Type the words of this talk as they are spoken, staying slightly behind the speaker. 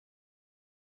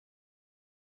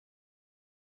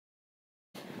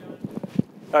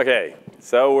Okay,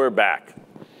 so we're back.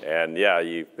 And yeah,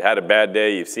 you've had a bad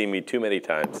day. You've seen me too many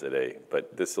times today,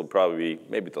 but this will probably be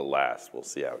maybe the last. We'll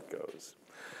see how it goes.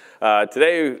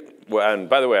 Today, and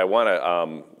by the way, I want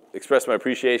to express my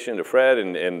appreciation to Fred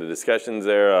and the discussions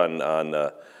there on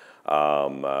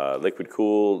liquid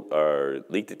cool or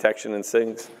leak detection and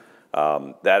things.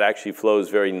 That actually flows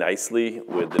very nicely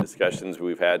with the discussions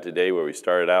we've had today, where we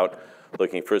started out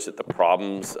looking first at the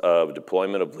problems of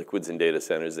deployment of liquids in data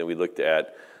centers. Then we looked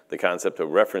at the concept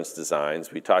of reference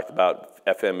designs. We talked about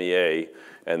FMEA,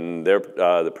 and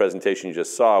the presentation you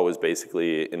just saw was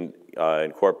basically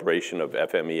incorporation of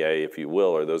FMEA, if you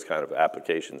will, or those kind of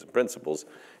applications and principles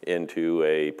into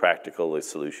a practical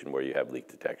solution where you have leak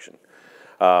detection.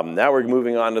 Now we're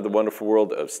moving on to the wonderful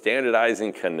world of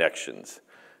standardizing connections.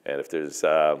 And if there's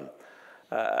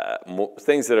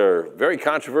things that are very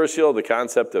controversial, the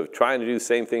concept of trying to do the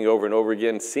same thing over and over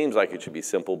again seems like it should be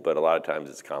simple, but a lot of times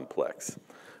it's complex.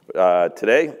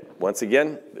 Today, once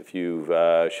again, if you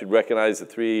should recognize the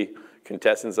three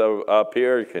contestants up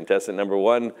here. Contestant number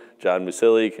 1, John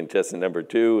Musilli. Contestant number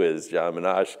 2 is John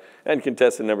Minash. And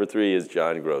contestant number 3 is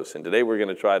John Gross. And today we're going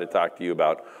to try to talk to you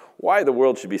about why the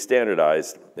world should be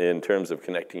standardized in terms of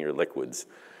connecting your liquids.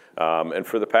 And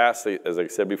for the past, as I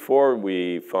said before,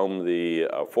 we formed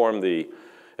the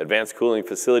Advanced Cooling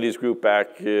Facilities Group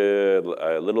back a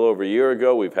little over a year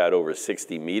ago. We've had over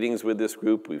 60 meetings with this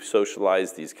group. We've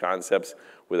socialized these concepts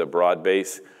with a broad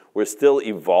base. We're still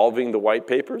evolving the white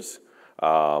papers,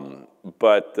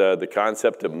 but the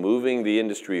concept of moving the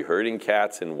industry herding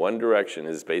cats in one direction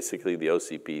is basically the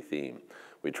OCP theme.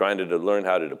 We're trying to learn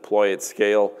how to deploy at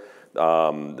scale.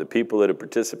 The people that have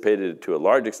participated to a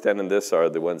large extent in this are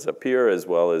the ones up here, as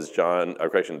well as Valley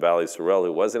Sorrell,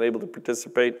 who wasn't able to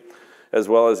participate, as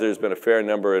well as there's been a fair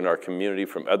number in our community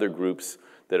from other groups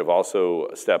that have also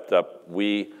stepped up.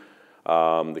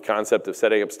 The concept of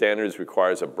setting up standards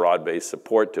requires a broad-based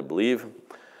support to believe.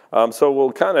 So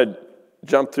we'll kind of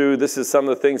jump through. This is some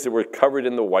of the things that were covered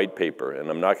in the white paper, and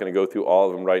I'm not going to go through all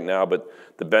of them right now, but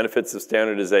the benefits of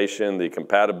standardization, the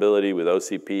compatibility with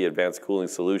OCP, advanced cooling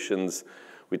solutions.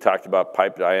 We talked about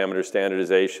pipe diameter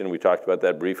standardization. We talked about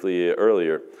that briefly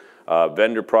earlier.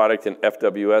 Vendor product and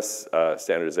FWS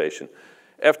standardization.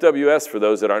 FWS, for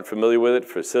those that aren't familiar with it,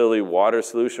 facility water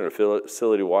solution or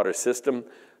facility water system,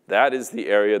 that is the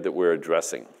area that we're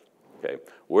addressing. Okay?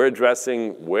 We're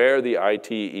addressing where the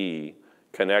ITE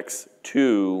connects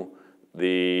to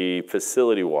the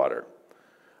facility water.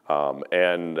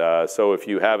 So if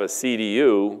you have a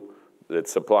CDU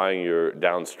that's supplying your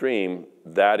downstream,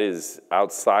 that is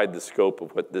outside the scope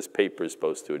of what this paper is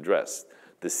supposed to address.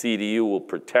 The CDU will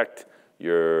protect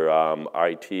your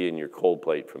IT and your cold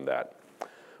plate from that.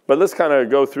 But let's kind of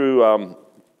go through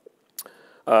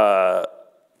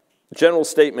general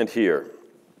statement here.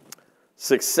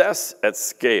 Success at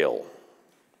scale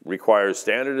requires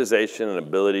standardization and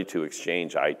ability to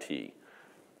exchange IT.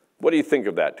 What do you think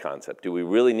of that concept? Do we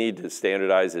really need to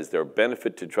standardize? Is there a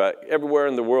benefit to try? Everywhere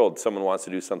in the world, someone wants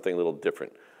to do something a little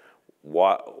different.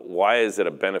 Why is it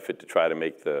a benefit to try to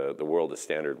make the world a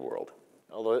standard world?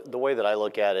 Well, the way that I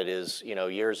look at it is,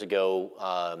 years ago,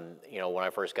 when I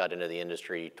first got into the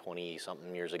industry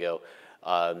 20-something years ago,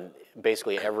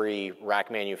 basically every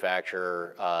rack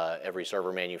manufacturer, every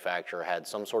server manufacturer had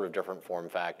some sort of different form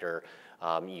factor.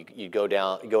 You'd go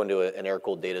into an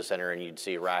air-cooled data center and you'd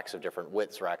see racks of different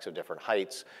widths, racks of different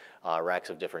heights, racks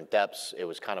of different depths. It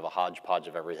was kind of a hodgepodge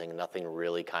of everything, nothing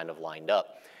really kind of lined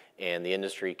up. And the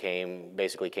industry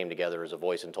basically came together as a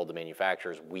voice and told the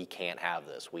manufacturers, we can't have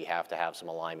this. We have to have some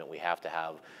alignment. We have to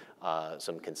have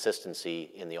some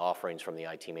consistency in the offerings from the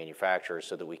IT manufacturers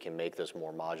so that we can make this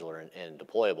more modular and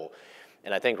deployable.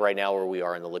 And I think right now where we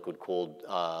are in the liquid-cooled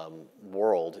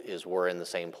world is we're in the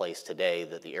same place today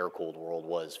that the air-cooled world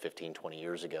was 15, 20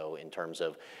 years ago in terms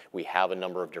of we have a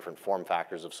number of different form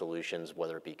factors of solutions,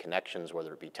 whether it be connections,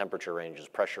 whether it be temperature ranges,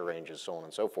 pressure ranges, so on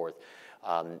and so forth.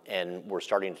 And we're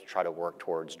starting to try to work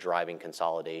towards driving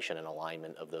consolidation and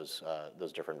alignment of those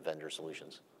different vendor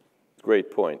solutions. Great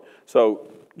point. So,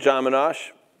 John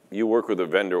Minash, you work with a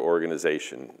vendor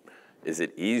organization. Is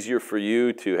it easier for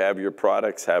you to have your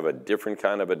products have a different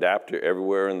kind of adapter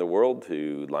everywhere in the world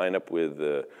to line up with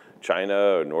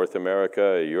China or North America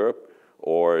or Europe?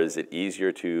 Or is it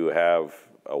easier to have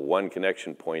a one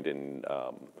connection point? And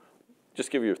just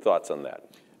give your thoughts on that.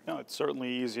 No, it's certainly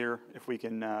easier if we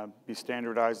can be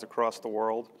standardized across the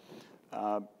world.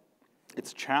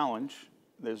 It's a challenge,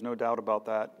 there's no doubt about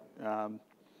that,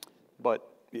 but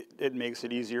it makes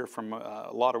it easier from a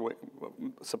lot of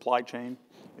supply chain.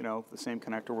 The same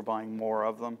connector, we're buying more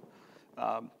of them.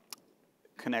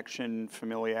 connection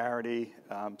familiarity,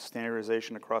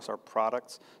 standardization across our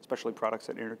products, especially products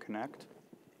that interconnect.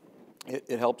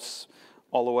 It helps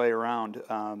all the way around,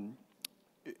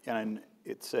 and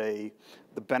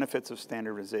the benefits of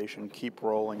standardization keep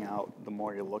rolling out the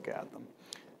more you look at them.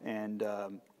 And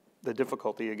the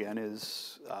difficulty, again,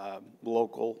 is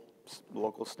local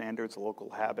standards,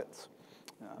 local habits,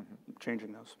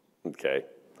 changing those. Okay.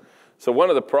 So one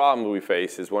of the problems we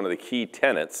face is one of the key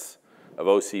tenets of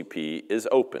OCP is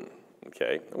open,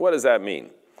 okay? What does that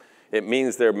mean? It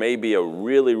means there may be a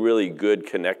really, really good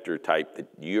connector type that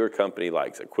your company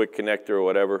likes, a quick connector or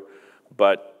whatever,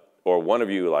 or one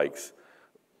of you likes.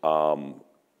 How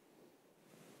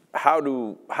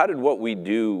did what we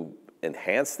do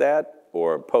enhance that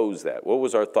or oppose that? What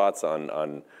was our thoughts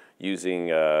on using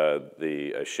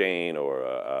the Shane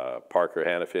or Parker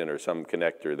Hannafin or some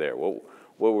connector there? What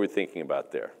were we thinking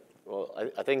about there? Well,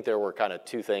 I think there were kind of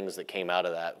two things that came out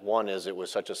of that. One is it was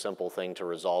such a simple thing to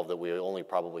resolve that we only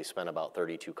probably spent about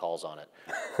 32 calls on it.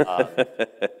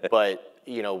 But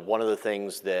you know, one of the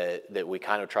things that we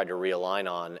kind of tried to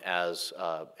realign on as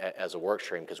a work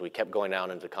stream, because we kept going down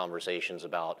into conversations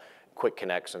about quick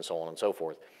connects and so on and so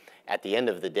forth. At the end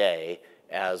of the day,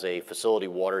 as a facility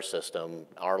water system,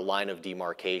 our line of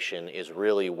demarcation is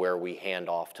really where we hand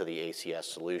off to the ACS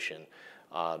solution.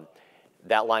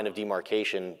 That line of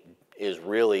demarcation is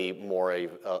really more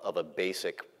of a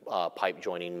basic pipe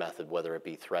joining method, whether it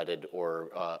be threaded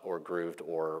or grooved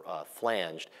or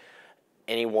flanged.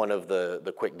 Any one of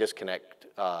the quick disconnect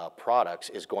products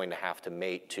is going to have to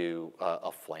mate to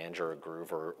a flange or a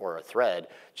groove or a thread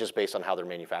just based on how they're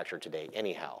manufactured today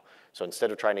anyhow. So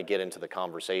instead of trying to get into the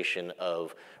conversation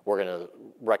of we're going to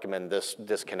recommend this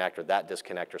disconnect or that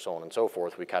disconnect or so on and so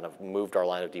forth, we kind of moved our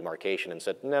line of demarcation and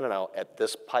said, no, at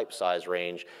this pipe size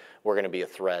range, we're going to be a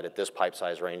thread. At this pipe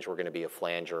size range, we're going to be a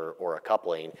flange or a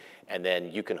coupling. And then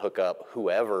you can hook up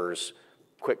whoever's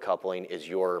quick coupling is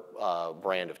your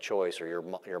brand of choice or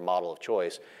your model of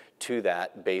choice to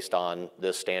that based on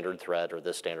this standard thread or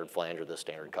this standard flange or this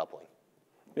standard coupling.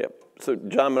 Yep. So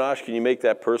John Minash, can you make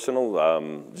that personal?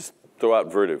 Just throw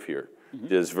out Vertiv here. Mm-hmm.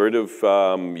 Does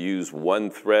Vertiv use one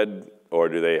thread, or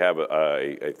do they have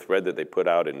a thread that they put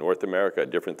out in North America, a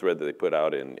different thread that they put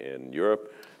out in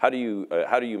Europe? How do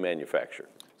you manufacture?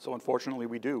 So unfortunately,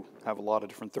 we do have a lot of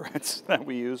different threads that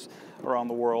we use around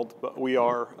the world, but we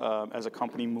are, as a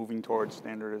company, moving towards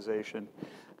standardization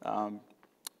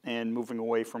and moving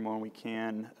away from, when we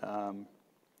can,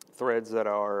 threads that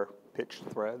are pitched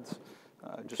threads,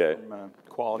 just from a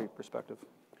quality perspective.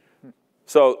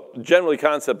 So generally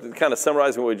concept, kind of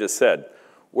summarizing what we just said,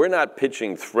 we're not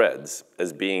pitching threads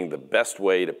as being the best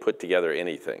way to put together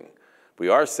anything. We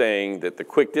are saying that the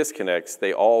quick disconnects,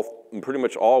 they all pretty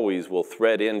much always will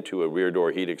thread into a rear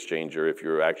door heat exchanger if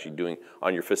you're actually doing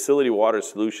on your facility water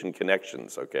solution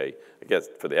connections, okay? I guess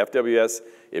for the FWS,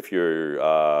 if your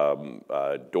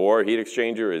door heat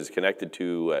exchanger is connected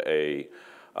to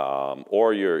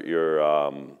or your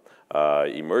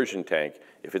immersion tank,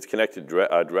 if it's connected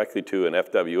directly to an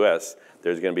FWS,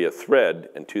 there's going to be a thread,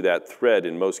 and to that thread,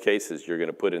 in most cases, you're going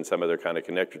to put in some other kind of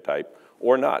connector type,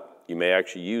 or not. You may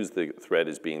actually use the thread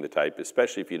as being the type,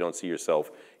 especially if you don't see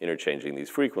yourself interchanging these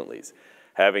frequently.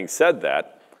 Having said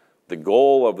that, the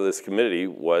goal of this committee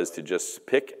was to just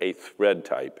pick a thread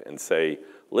type and say,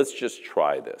 let's just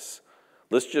try this.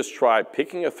 Let's just try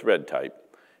picking a thread type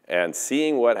and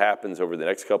seeing what happens over the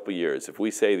next couple of years. If we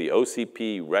say the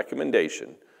OCP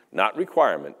recommendation, not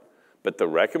requirement, but the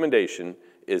recommendation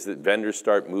is that vendors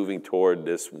start moving toward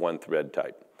this one thread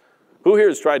type. Who here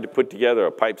has tried to put together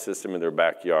a pipe system in their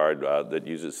backyard that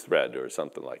uses thread or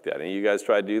something like that? Any of you guys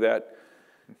tried to do that?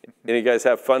 Any of you guys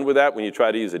have fun with that when you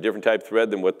try to use a different type of thread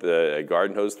than what the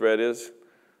garden hose thread is?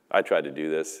 I tried to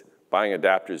do this. Buying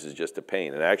adapters is just a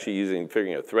pain. And actually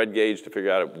figuring a thread gauge to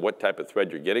figure out what type of thread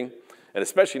you're getting. And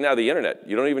especially now the internet.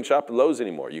 You don't even shop at Lowe's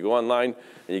anymore. You go online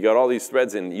and you got all these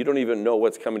threads and you don't even know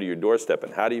what's coming to your doorstep.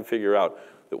 And how do you figure out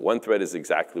that one thread is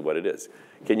exactly what it is?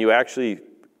 Can you actually,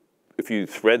 if you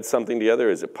thread something together,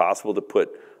 is it possible to put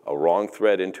a wrong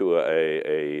thread into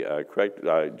a correct?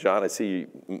 John, I see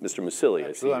Mr. Musili.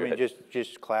 Absolutely. I mean,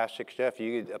 just classic stuff.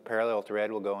 A parallel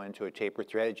thread will go into a taper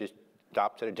thread. It just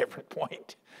stops at a different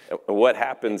point. And what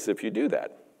happens if you do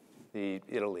that?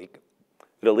 It'll leak.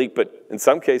 It'll leak, but in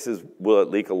some cases, will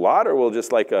it leak a lot, or will it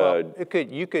just like well,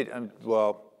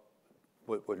 well,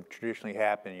 what would traditionally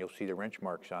happen, you'll see the wrench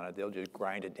marks on it. They'll just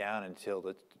grind it down until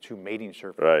the two mating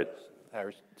surfaces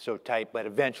are so tight, but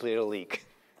eventually it'll leak.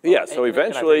 Yeah, so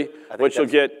eventually, I think what you'll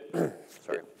get,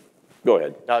 sorry. Go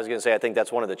ahead. No, I was going to say, I think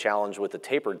that's one of the challenges with the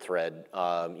tapered thread.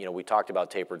 You know, we talked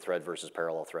about tapered thread versus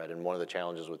parallel thread, and one of the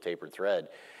challenges with tapered thread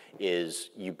is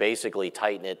you basically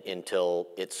tighten it until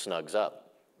it snugs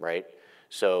up, right?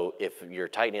 So if you're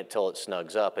tightening it till it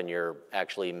snugs up and you're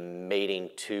actually mating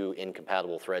two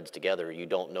incompatible threads together, you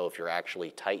don't know if you're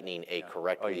actually tightening a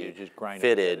correctly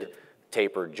fitted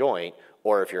tapered joint,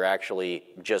 or if you're actually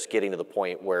just getting to the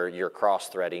point where you're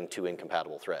cross-threading two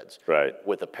incompatible threads. Right.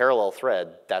 With a parallel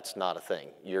thread, that's not a thing.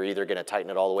 You're either gonna tighten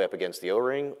it all the way up against the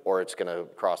O-ring, or it's gonna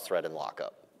cross-thread and lock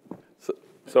up.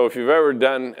 So if you've ever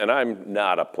done, and I'm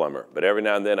not a plumber, but every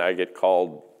now and then I get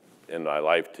called in my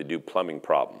life to do plumbing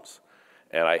problems.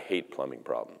 And I hate plumbing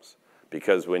problems,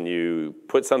 because when you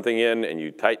put something in and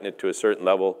you tighten it to a certain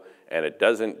level and it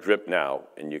doesn't drip now,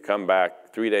 and you come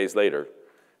back 3 days later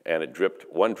and it dripped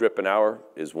 1 drip an hour,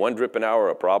 is 1 drip an hour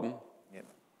a problem? Yep.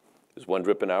 Is 1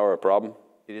 drip an hour a problem?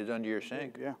 It is under your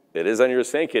sink. Yeah. It is under your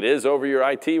sink. It is over your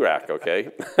IT rack,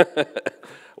 okay?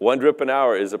 1 drip an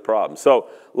hour is a problem. So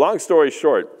long story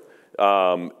short,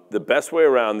 the best way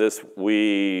around this,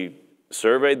 we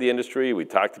surveyed the industry, we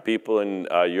talked to people in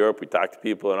Europe, we talked to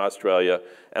people in Australia,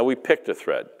 and we picked a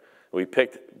thread. We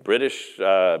picked British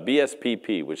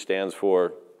BSPP, which stands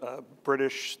for?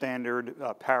 British Standard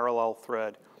Parallel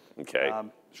Thread. Okay.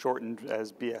 Shortened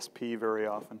as BSP very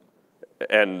often.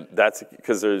 And that's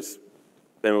because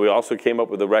and we also came up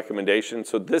with a recommendation.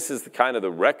 So this is kind of the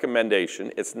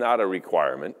recommendation. It's not a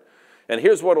requirement. And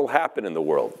here's what will happen in the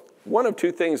world. One of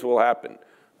 2 things will happen.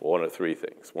 One of 3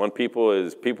 things. One, people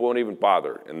won't even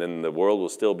bother, and then the world will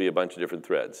still be a bunch of different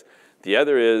threads. The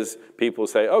other is people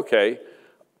say, okay,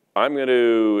 I'm going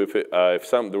to, if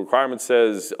the requirement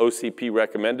says OCP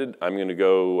recommended, I'm going to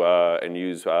go and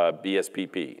use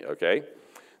BSPP, okay?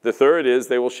 The third is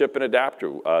they will ship an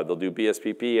adapter. They'll do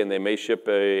BSPP, and they may ship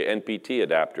a NPT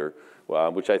adapter,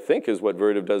 which I think is what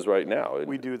Vertiv does right now.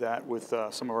 We do that with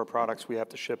some of our products. We have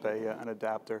to ship an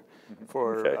adapter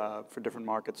for different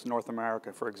markets. North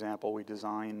America, for example, we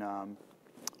design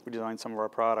some of our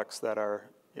products that are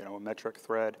a metric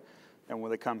thread, and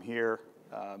when they come here,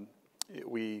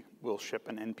 we will ship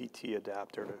an NPT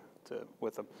adapter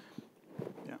with them.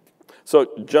 Yeah. So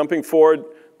jumping forward,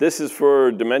 this is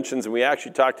for dimensions, and we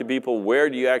actually talked to people, where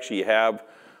do you actually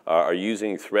are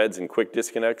using threads and quick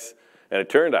disconnects? And it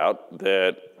turned out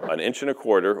that 1 1/4 inch,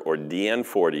 or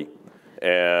DN40,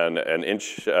 and 1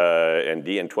 inch and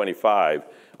DN25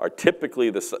 are typically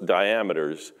the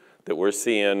diameters that we're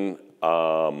seeing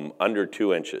under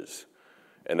 2 inches.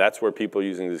 And that's where people are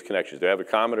using these connections. Do I have a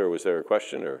comment, or was there a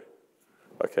question? Or?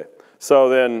 Okay. So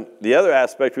then the other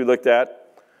aspect we looked at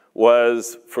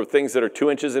was for things that are 2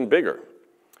 inches and bigger.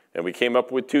 And we came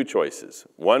up with 2 choices.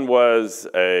 One was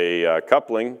a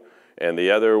coupling, and the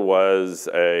other was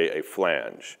a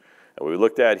flange. And what we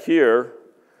looked at here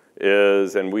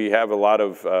is, and we have a lot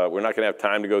of, we're not going to have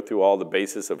time to go through all the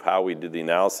basis of how we did the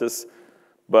analysis,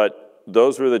 but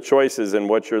those were the choices. And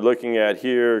what you're looking at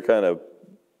here, kind of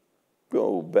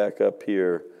go back up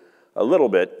here a little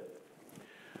bit.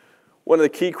 One of the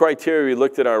key criteria we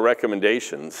looked at our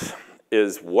recommendations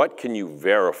is, what can you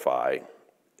verify?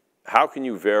 How can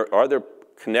you are there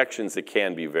connections that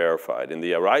can be verified? And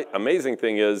the amazing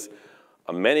thing is,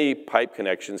 many pipe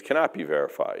connections cannot be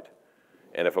verified.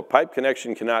 And if a pipe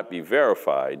connection cannot be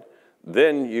verified,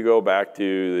 then you go back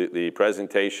to the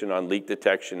presentation on leak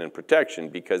detection and protection,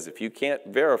 because if you can't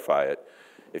verify it,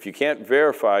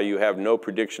 you have no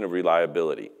prediction of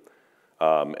reliability.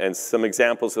 And some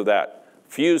examples of that.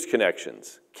 Fuse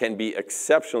connections can be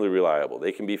exceptionally reliable.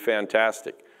 They can be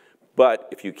fantastic. But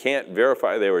if you can't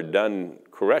verify they were done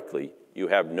correctly, you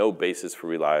have no basis for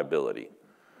reliability.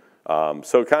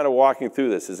 So kind of walking through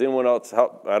this, does anyone else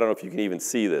help? I don't know if you can even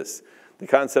see this. The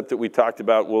concept that we talked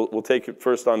about, we'll take it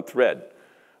first on thread.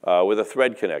 With a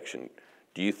thread connection,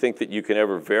 do you think that you can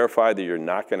ever verify that you're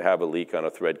not going to have a leak on a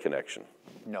thread connection?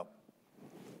 No.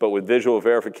 But with visual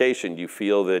verification, do you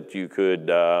feel that you could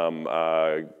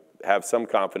have some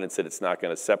confidence that it's not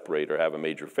going to separate or have a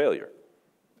major failure?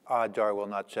 Odds are will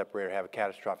not separate or have a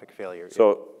catastrophic failure.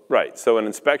 So, right. So an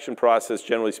inspection process,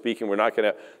 generally speaking, we're not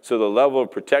going to, so the level of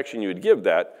protection you would give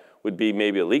that would be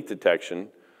maybe a leak detection,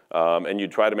 and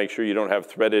you'd try to make sure you don't have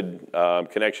threaded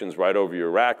connections right over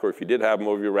your rack, or if you did have them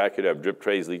over your rack, you'd have drip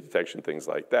trays, leak detection, things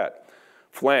like that.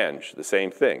 Flange, the same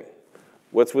thing.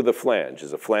 What's with a flange?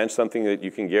 Is a flange something that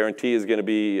you can guarantee is going to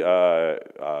be,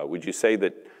 would you say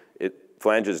that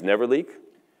flanges never leak?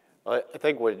 I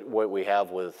think what we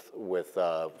have with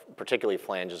particularly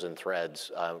flanges and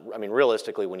threads, I mean,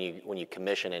 realistically, when you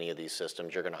commission any of these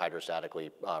systems, you're going to hydrostatically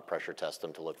pressure test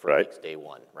them to look for leaks day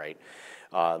one, right?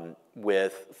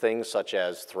 With things such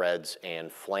as threads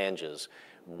and flanges,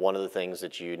 one of the things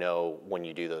that you know when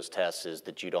you do those tests is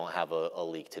that you don't have a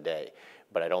leak today.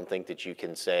 but I don't think that you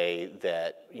can say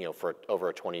that, for over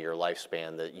a 20-year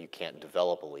lifespan that you can't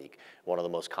develop a leak. One of the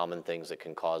most common things that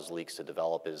can cause leaks to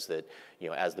develop is that,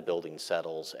 as the building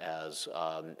settles, as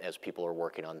people are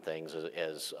working on things,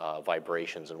 as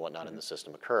vibrations and whatnot in the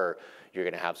system occur, you're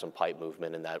going to have some pipe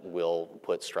movement, and that will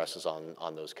put stresses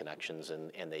on those connections,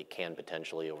 and they can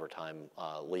potentially over time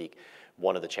leak.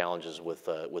 One of the challenges with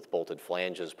bolted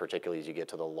flanges, particularly as you get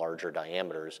to the larger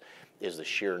diameters, is the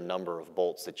sheer number of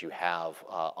bolts that you have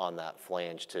on that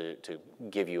flange to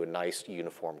give you a nice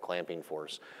uniform clamping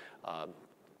force.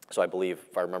 So I believe,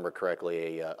 if I remember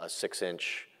correctly, a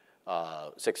 6-inch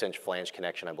flange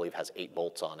connection, I believe, has 8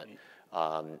 bolts on it.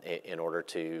 In order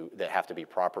they have to be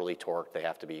properly torqued, they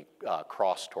have to be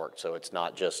cross torqued. So it's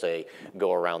not just a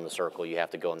go around the circle, you have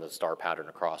to go in the star pattern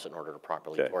across in order to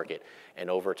properly torque it. And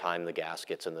over time, the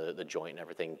gaskets and the joint and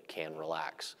everything can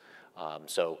relax.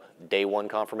 So day one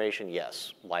confirmation,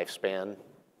 yes. Lifespan.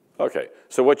 Okay,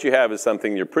 so what you have is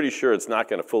something you're pretty sure it's not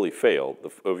going to fully fail.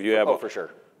 If you have for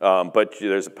sure. But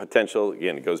there's a potential,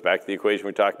 again, it goes back to the equation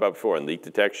we talked about before, in leak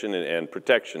detection and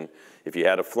protection. If you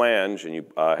had a flange and you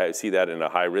see that in a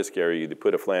high-risk area, you either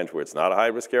put a flange where it's not a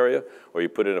high-risk area, or you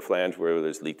put in a flange where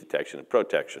there's leak detection and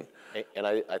protection. And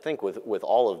I think with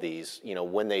all of these,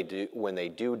 when they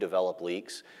do develop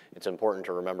leaks, it's important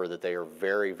to remember that they are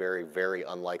very, very, very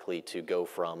unlikely to go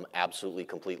from absolutely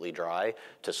completely dry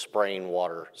to spraying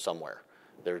water somewhere.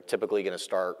 They're typically going to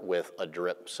start with a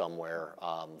drip somewhere,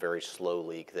 very slow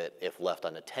leak that, if left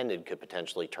unattended, could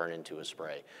potentially turn into a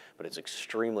spray. But it's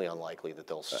extremely unlikely that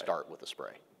they'll start with a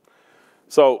spray.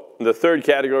 So the third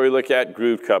category we look at,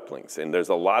 groove couplings. And there's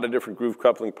a lot of different groove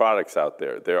coupling products out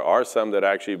there. There are some that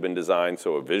actually have been designed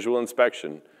so a visual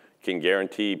inspection can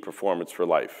guarantee performance for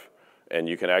life. And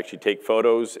you can actually take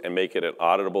photos and make it an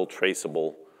auditable,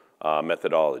 traceable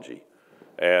methodology.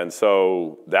 And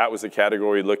so that was the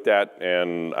category looked at,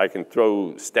 and I can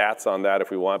throw stats on that if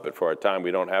we want, but for our time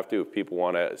we don't have to. If people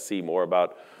want to see more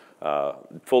about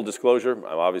full disclosure,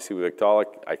 I'm obviously with Victaulic.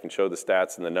 I can show the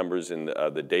stats and the numbers and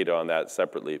the data on that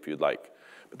separately if you'd like.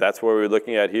 But that's what we're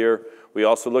looking at here. We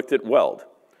also looked at weld,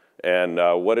 and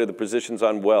what are the positions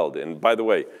on weld. And by the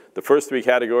way, the first 3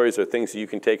 categories are things that you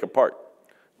can take apart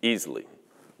easily.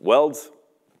 Welds,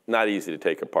 not easy to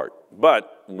take apart,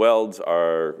 but welds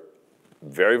are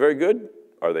very, very good.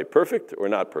 Are they perfect or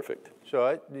not perfect?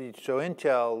 So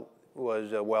Intel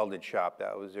was a welded shop.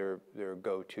 That was their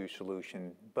go-to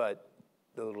solution. But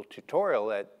the little tutorial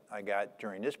that I got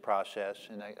during this process,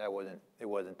 and it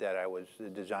wasn't that I was the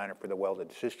designer for the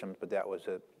welded systems, but that was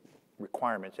a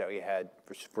requirements that we had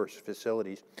for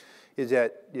facilities, is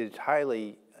that it's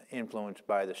highly influenced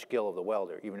by the skill of the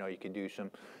welder. Even though you could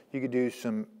do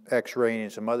some X-raying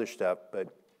and some other stuff, but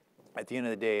at the end of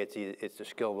the day, it's the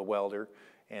skill of the welder,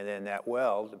 and then that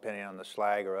weld, depending on the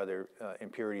slag or other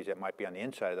impurities that might be on the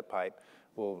inside of the pipe,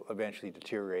 will eventually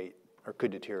deteriorate or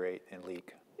could deteriorate and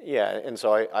leak. Yeah, and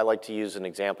so I like to use an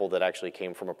example that actually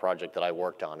came from a project that I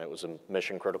worked on. It was a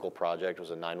mission-critical project. It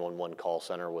was a 911 call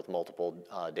center with multiple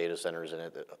data centers in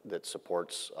it that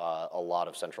supports a lot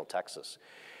of Central Texas.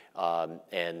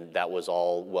 And that was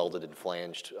all welded and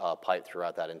flanged pipe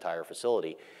throughout that entire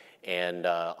facility. And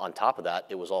on top of that,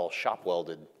 it was all shop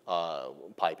welded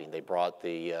piping. They brought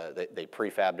they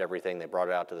prefabbed everything. They brought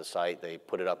it out to the site. They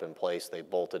put it up in place. They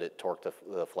bolted it, torqued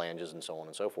the flanges, and so on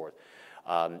and so forth.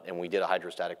 And we did a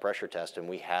hydrostatic pressure test, and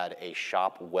we had a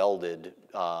shop welded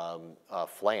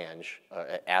flange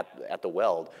at the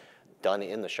weld done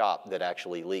in the shop that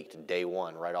actually leaked day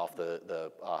one right off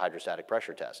the hydrostatic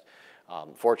pressure test.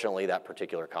 Fortunately, that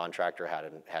particular contractor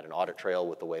had an audit trail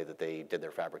with the way that they did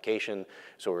their fabrication,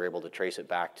 so we were able to trace it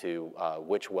back to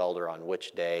which welder on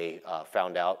which day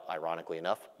found out, ironically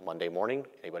enough, Monday morning.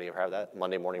 Anybody ever have that?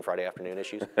 Monday morning, Friday afternoon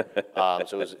issues?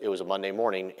 So it was a Monday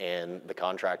morning, and the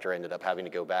contractor ended up having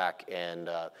to go back, and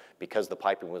because the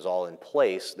piping was all in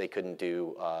place, they couldn't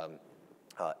do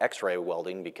X-ray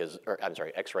welding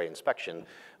X-ray inspection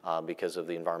because of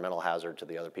the environmental hazard to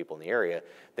the other people in the area.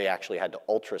 They actually had to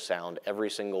ultrasound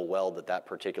every single weld that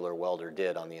particular welder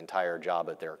did on the entire job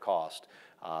at their cost,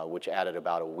 which added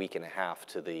about a week and a half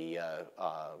to the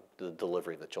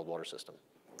delivery of the chilled water system.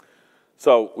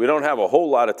 So we don't have a whole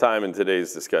lot of time in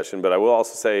today's discussion, but I will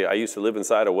also say I used to live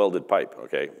inside a welded pipe,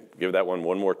 okay? Give that one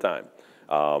more time.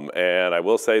 And I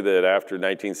will say that after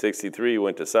 1963,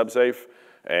 went to SubSafe,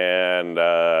 and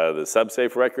the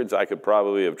SubSafe records, I could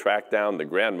probably have tracked down the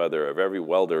grandmother of every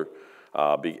welder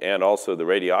and also the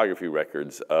radiography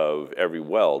records of every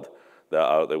weld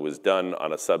that was done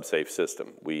on a SubSafe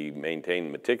system. We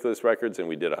maintained meticulous records, and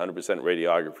we did 100%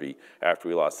 radiography after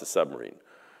we lost the submarine.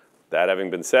 That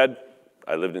having been said,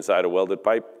 I lived inside a welded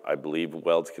pipe. I believe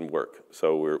welds can work.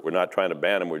 So we're not trying to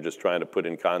ban them. We're just trying to put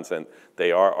in content.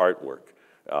 They are artwork.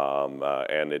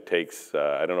 And it takes,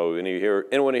 I don't know,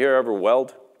 anyone here ever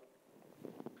weld?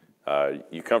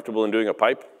 You comfortable in doing a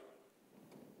pipe?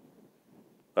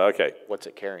 Okay. What's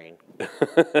it carrying?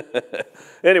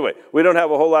 Anyway, we don't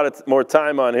have a whole lot of more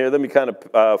time on here. Let me kind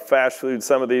of fast food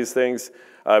some of these things.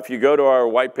 If you go to our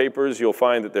white papers, you'll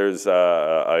find that there's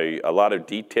a lot of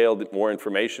detailed, more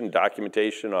information,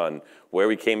 documentation on where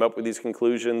we came up with these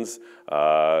conclusions,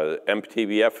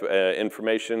 MTBF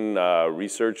information,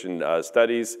 research and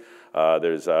studies.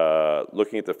 There's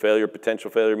looking at the potential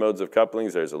failure modes of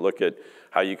couplings. There's a look at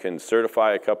how you can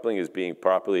certify a coupling as being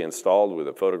properly installed with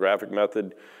a photographic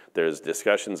method. There's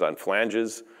discussions on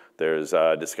flanges. There's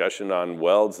discussion on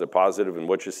welds, the positive, and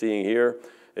what you're seeing here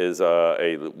is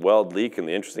a weld leak, and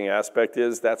the interesting aspect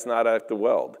is that's not at the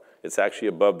weld. It's actually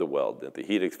above the weld, at the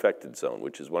heat affected zone,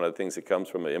 which is one of the things that comes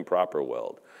from an improper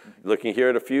weld. Looking here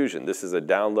at a fusion, this is a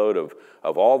download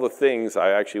of all the things.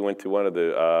 I actually went to one of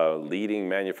the leading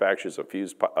manufacturers of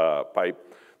fused pipe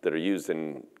that are used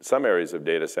in some areas of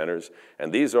data centers,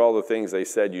 and these are all the things they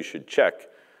said you should check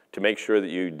to make sure that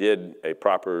you did a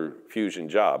proper fusion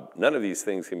job. None of these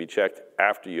things can be checked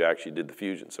after you actually did the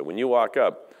fusion. So when you walk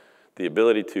up, the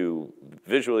ability to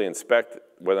visually inspect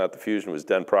whether or not the fusion was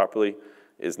done properly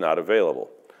is not available.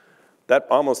 That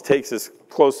almost takes us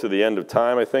close to the end of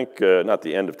time, I think. Not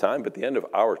the end of time, but the end of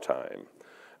our time.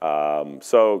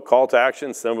 So call to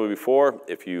action, similar before.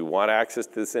 If you want access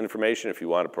to this information, if you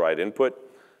want to provide input,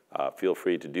 feel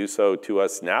free to do so to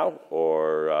us now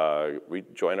or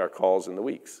join our calls in the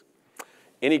weeks.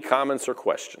 Any comments or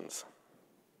questions?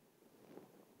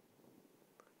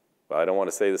 Well, I don't want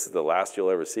to say this is the last you'll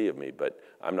ever see of me, but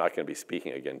I'm not going to be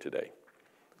speaking again today.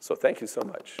 So thank you so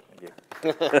much.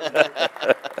 Thank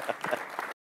you.